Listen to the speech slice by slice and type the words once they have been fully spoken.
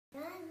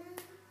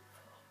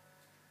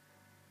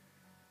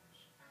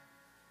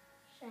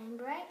shine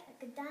bright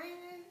like a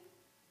diamond.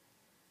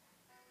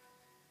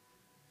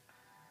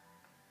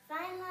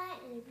 Fine light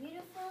in a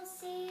beautiful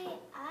sea,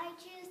 I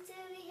choose to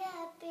be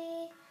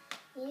happy.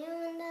 You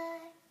and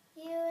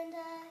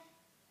I,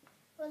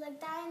 we're like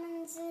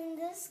diamonds in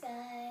the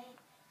sky.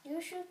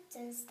 New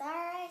shooting star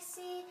I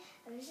see,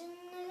 a vision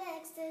of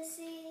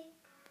ecstasy.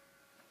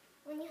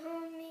 When you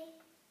hold me,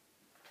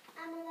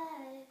 I'm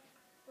alive.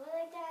 We're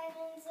like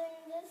diamonds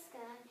in the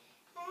sky.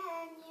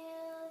 And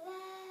knew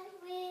that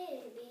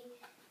we'd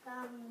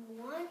become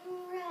one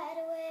right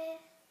away.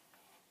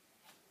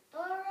 Oh,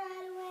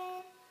 right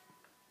away.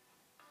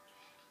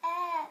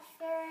 At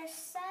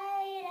first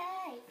sight,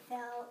 I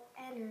felt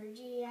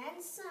energy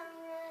and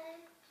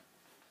sunrise.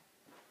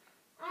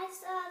 I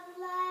saw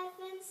the life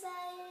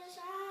inside you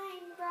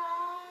shine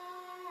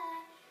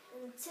bright.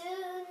 And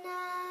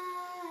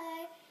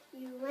tonight,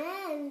 you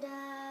and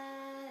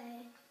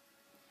I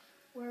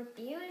were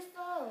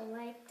beautiful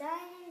like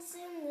diamonds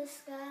in the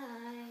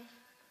sky.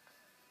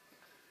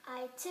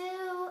 Eye to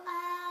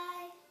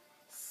eye,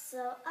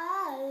 so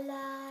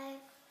alive.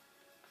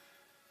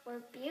 We're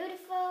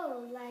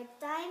beautiful like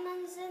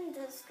diamonds in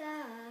the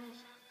sky.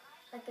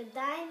 Like a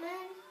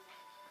diamond,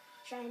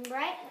 shine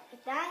bright like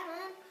a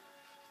diamond.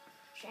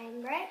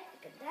 Shine bright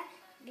like a diamond.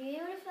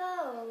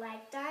 Beautiful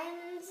like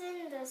diamonds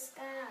in the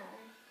sky.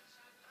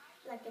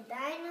 Like a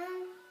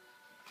diamond,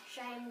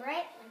 shine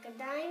bright like a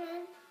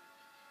diamond.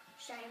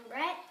 Shine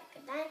bright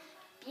like a diamond.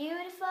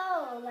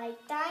 Beautiful like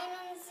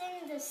diamonds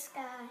in the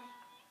sky.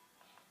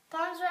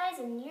 Palms rise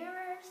in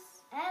yours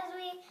as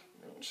we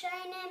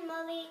moonshine and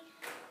Molly.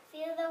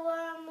 Feel the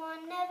warm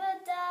one never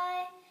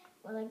die.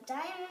 We're like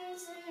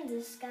diamonds in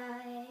the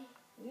sky.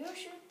 New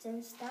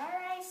shooting star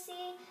I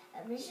see,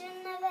 a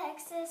vision of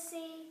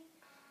ecstasy.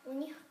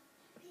 When you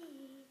hold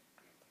me,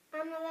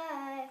 I'm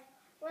alive.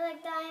 We're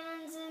like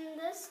diamonds in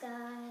the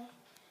sky.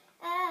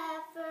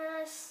 At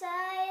first sight,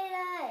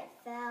 I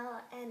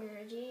felt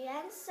energy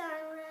and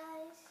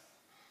sunrise.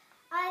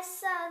 I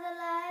saw the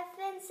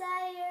life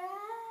inside your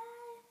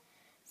eyes,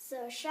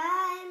 so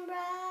shine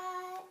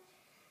bright.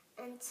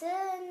 And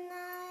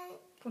tonight,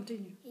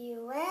 continue.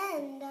 You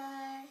and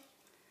I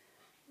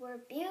were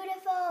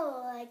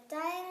beautiful like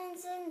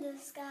diamonds in the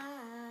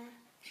sky.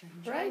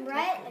 Shine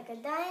bright like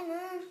a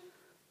diamond.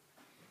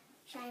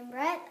 Shine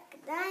bright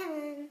like a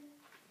diamond.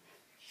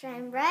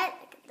 Shine bright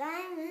like a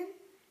diamond.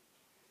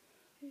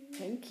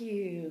 Thank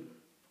you.